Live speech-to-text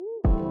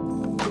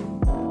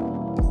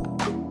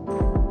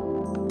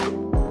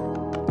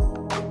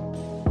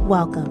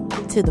Welcome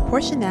to the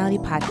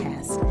Portionality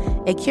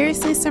Podcast, a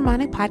curiously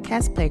sermonic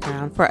podcast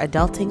playground for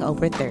adulting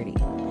over 30.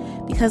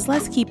 Because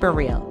let's keep it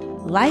real,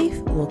 life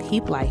will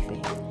keep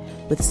lifing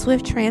with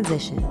swift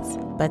transitions,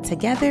 but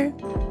together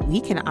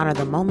we can honor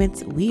the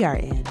moments we are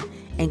in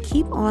and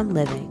keep on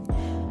living.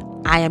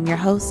 I am your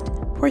host,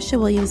 Portia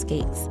Williams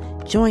Gates.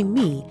 Join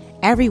me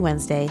every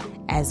Wednesday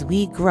as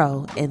we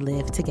grow and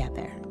live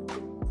together.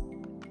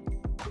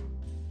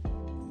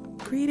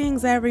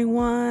 Greetings,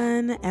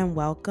 everyone, and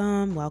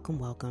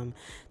welcome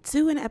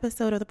to an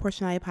episode of the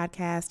Portionality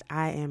Podcast.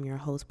 I am your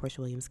host,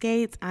 Portia Williams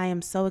Gates. I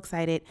am so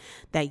excited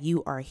that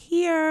you are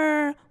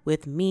here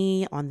with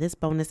me on this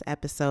bonus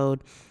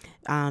episode.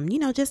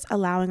 Just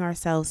allowing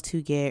ourselves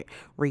to get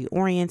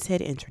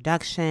reoriented,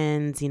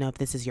 introductions. If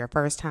this is your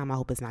first time, I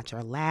hope it's not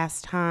your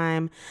last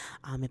time.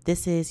 If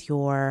this is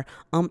your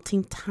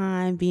umpteenth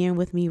time being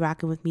with me,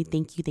 rocking with me,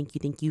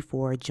 thank you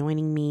for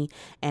joining me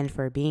and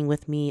for being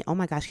with me. Oh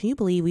my gosh, can you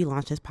believe we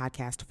launched this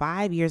podcast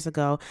 5 years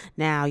ago?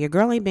 Now, your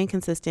girl ain't been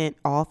consistent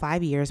all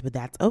 5 years, but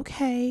that's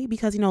okay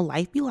because,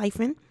 life be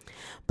lifing.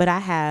 But I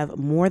have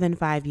more than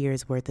 5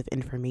 years worth of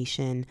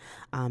information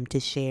to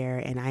share.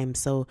 And I am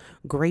so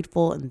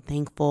grateful and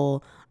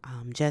thankful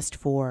just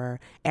for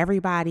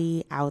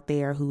everybody out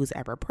there who's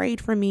ever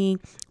prayed for me,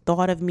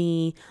 thought of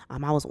me.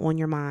 I was on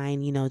your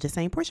mind, just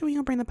saying, Portia, we're going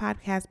to bring the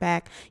podcast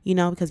back,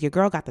 because your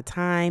girl got the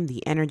time,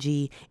 the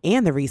energy,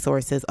 and the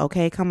resources.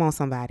 Okay, come on,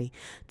 somebody,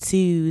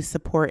 to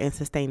support and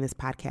sustain this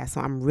podcast.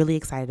 So I'm really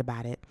excited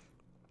about it.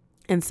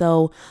 And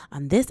so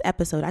on this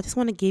episode, I just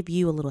want to give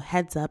you a little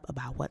heads up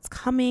about what's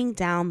coming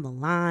down the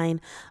line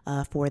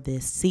for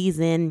this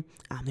season.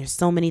 There's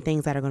so many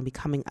things that are going to be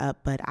coming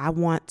up, but I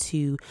want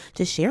to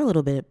just share a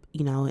little bit,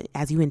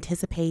 as you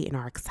anticipate and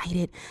are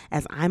excited,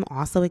 as I'm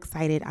also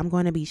excited. I'm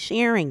going to be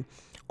sharing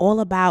all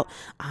about,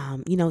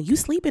 you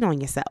sleeping on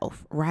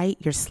yourself, right?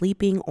 You're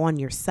sleeping on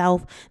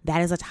yourself.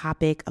 That is a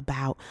topic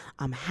about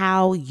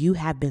how you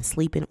have been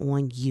sleeping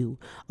on you.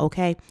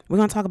 Okay. We're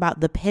going to talk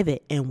about the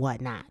pivot and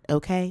whatnot.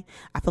 Okay.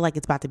 I feel like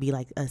it's about to be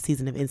like a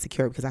season of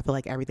Insecure because I feel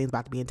like everything's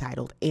about to be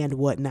entitled and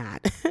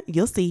whatnot.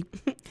 You'll see.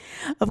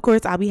 Of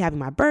course, I'll be having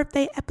my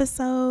birthday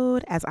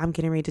episode as I'm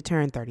getting ready to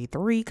turn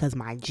 33 because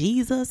my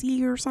Jesus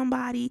year,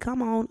 somebody,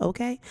 come on.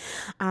 Okay.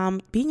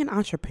 Being an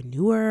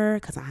entrepreneur,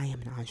 because I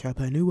am an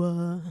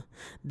entrepreneur.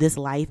 This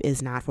life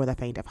is not for the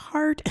faint of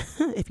heart.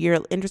 If you're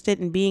interested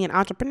in being an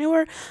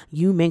entrepreneur,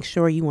 you make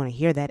sure you want to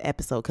hear that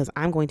episode because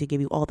I'm going to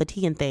give you all the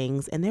tea and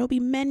things, and there will be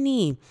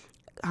many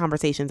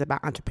conversations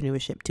about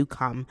entrepreneurship to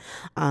come.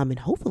 And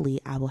hopefully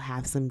I will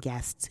have some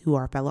guests who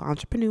are fellow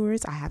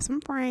entrepreneurs. I have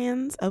some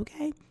friends.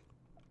 Okay.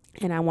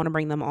 And I want to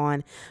bring them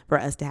on for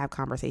us to have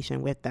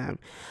conversation with them.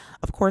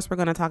 Of course, we're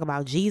going to talk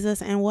about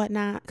Jesus and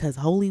whatnot because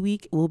Holy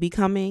Week will be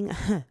coming.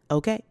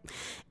 Okay.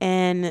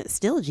 And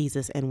still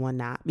Jesus and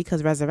whatnot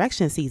because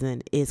resurrection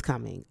season is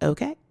coming.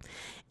 Okay.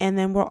 And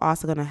then we're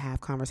also going to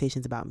have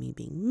conversations about me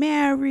being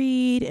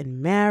married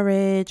and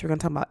marriage. We're going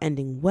to talk about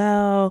ending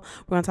well.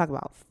 We're going to talk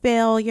about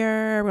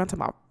failure. We're going to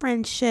talk about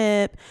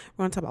friendship.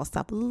 We're going to talk about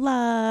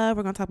self-love.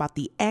 We're going to talk about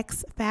the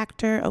X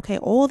factor. Okay.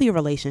 All the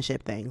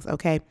relationship things.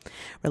 Okay.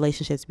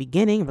 Relationships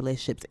beginning,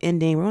 relationships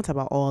ending. We're going to talk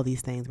about all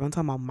these things. We're going to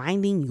talk about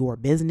minding your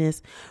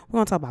business. We're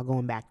going to talk about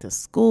going back to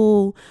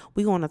school.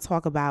 We're going to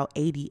talk about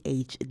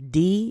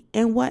ADHD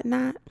and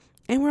whatnot.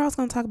 And we're also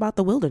going to talk about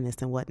the wilderness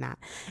and whatnot.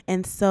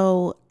 And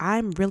so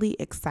I'm really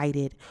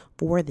excited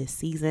for this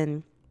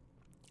season.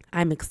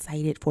 I'm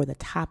excited for the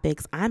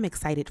topics. I'm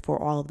excited for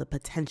all of the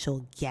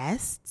potential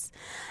guests.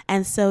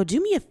 And so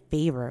do me a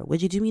favor.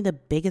 Would you do me the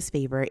biggest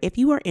favor? If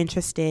you are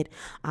interested,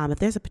 if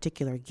there's a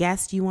particular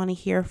guest you want to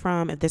hear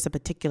from, if there's a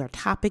particular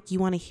topic you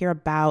want to hear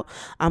about,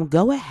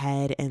 go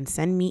ahead and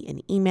send me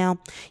an email.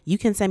 You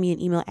can send me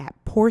an email at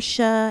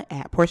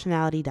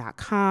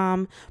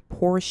Portia@portionality.com,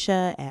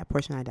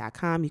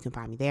 Portia@portionality.com. You can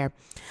find me there.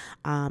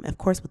 Of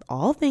course, with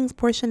all things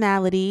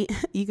Portionality,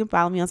 you can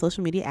follow me on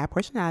social media at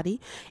Portionality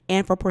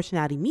and for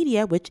Portionality Media,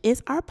 which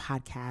is our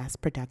podcast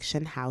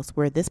production house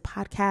where this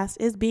podcast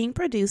is being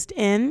produced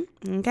in.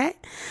 Okay.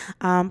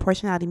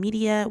 Portionality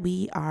Media,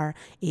 we are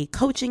a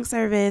coaching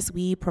service.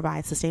 We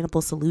provide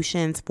sustainable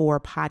solutions for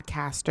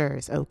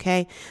podcasters.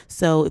 Okay.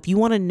 So if you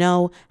want to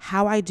know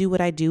how I do what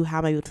I do, how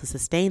I'm able to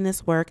sustain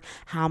this work,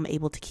 how I'm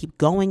able to keep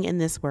going in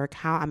this work,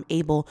 how I'm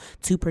able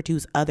to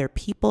produce other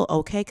people.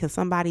 Okay. Can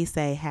somebody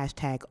say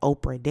hashtag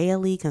Oprah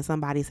Daily? Can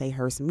somebody say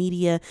Hearst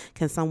Media?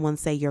 Can someone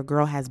say your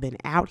girl has been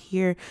out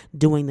here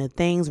doing the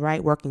things,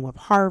 right? Working with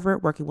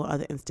Harvard, working with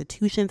other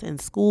institutions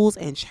and schools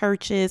and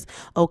churches.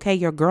 Okay.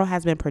 Your girl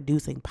has been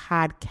producing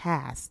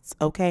podcasts.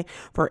 Okay.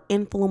 For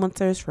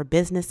influencers, for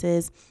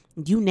businesses,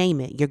 you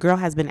name it. Your girl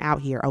has been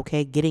out here.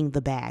 Okay. Getting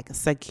the bag,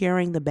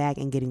 securing the bag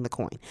and getting the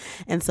coin.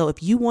 And so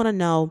if you want to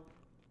know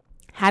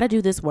how to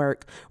do this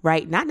work,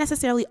 right? Not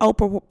necessarily,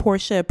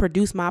 Portia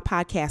produced my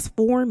podcast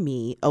for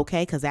me,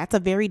 okay? Because that's a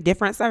very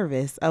different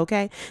service,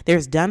 okay?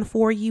 There's done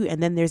for you,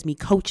 and then there's me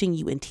coaching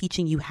you and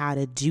teaching you how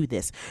to do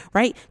this,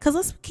 right? Because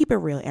let's keep it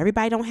real.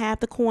 Everybody don't have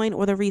the coin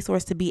or the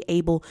resource to be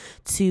able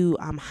to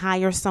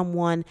hire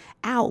someone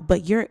out,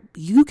 but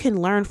you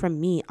can learn from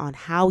me on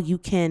how you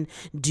can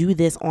do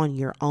this on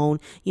your own,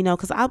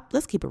 because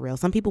let's keep it real.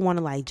 Some people want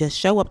to like just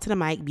show up to the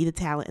mic, be the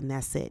talent, and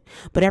that's it.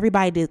 But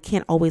everybody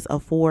can't always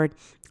afford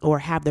or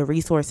have the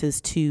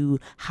resources to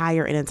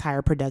hire an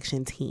entire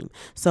production team.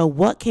 So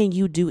what can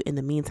you do in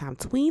the meantime,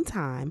 tween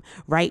time,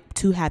 right,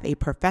 to have a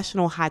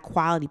professional, high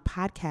quality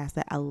podcast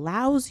that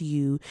allows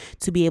you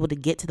to be able to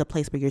get to the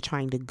place where you're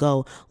trying to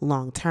go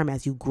long term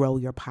as you grow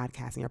your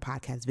podcast and your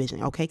podcast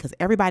vision, okay? Because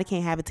everybody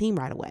can't have a team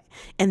right away,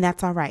 and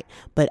that's all right.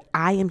 But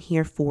I am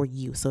here for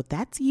you. So if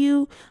that's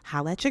you,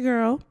 holla at your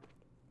girl.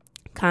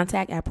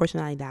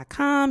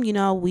 Contact@portionality.com.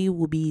 We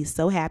will be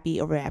so happy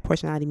over at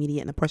Portionality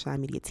Media, and the Portionality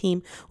Media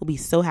team will be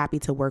so happy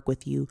to work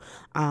with you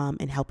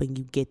and helping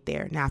you get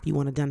there. Now, if you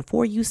want a done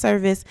for you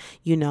service,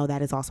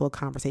 that is also a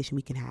conversation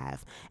we can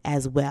have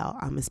as well.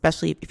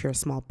 Especially if you're a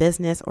small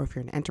business or if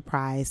you're an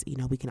enterprise,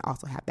 we can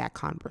also have that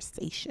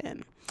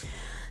conversation.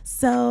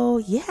 So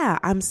yeah,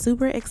 I'm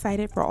super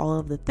excited for all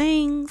of the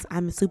things.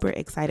 I'm super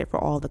excited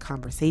for all the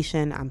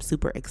conversation. I'm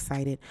super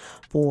excited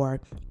for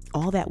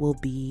all that will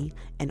be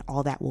and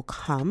all that will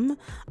come.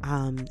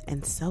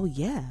 And so,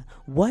 yeah,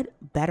 what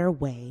better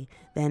way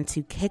than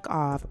to kick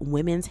off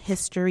Women's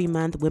History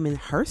Month, Women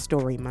Her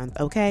Story Month,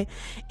 okay?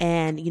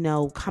 And,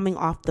 coming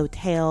off the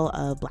tail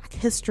of Black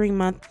History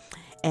Month,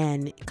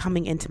 and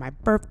coming into my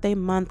birthday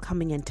month,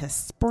 coming into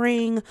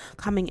spring,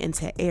 coming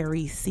into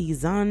Aries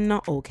season,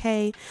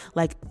 okay?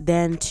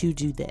 Then to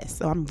do this.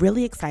 So I'm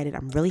really excited.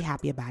 I'm really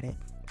happy about it.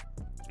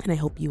 And I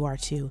hope you are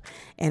too.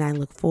 And I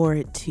look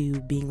forward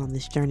to being on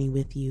this journey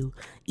with you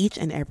each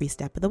and every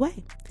step of the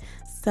way.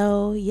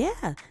 So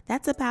yeah,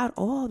 that's about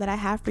all that I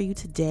have for you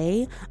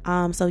today.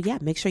 So yeah,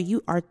 make sure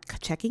you are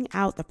checking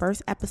out the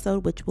first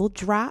episode, which will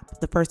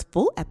drop, the first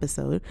full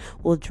episode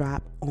will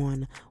drop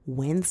on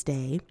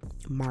Wednesday,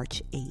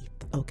 March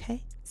 8th.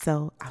 Okay.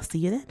 So I'll see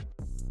you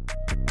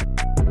then.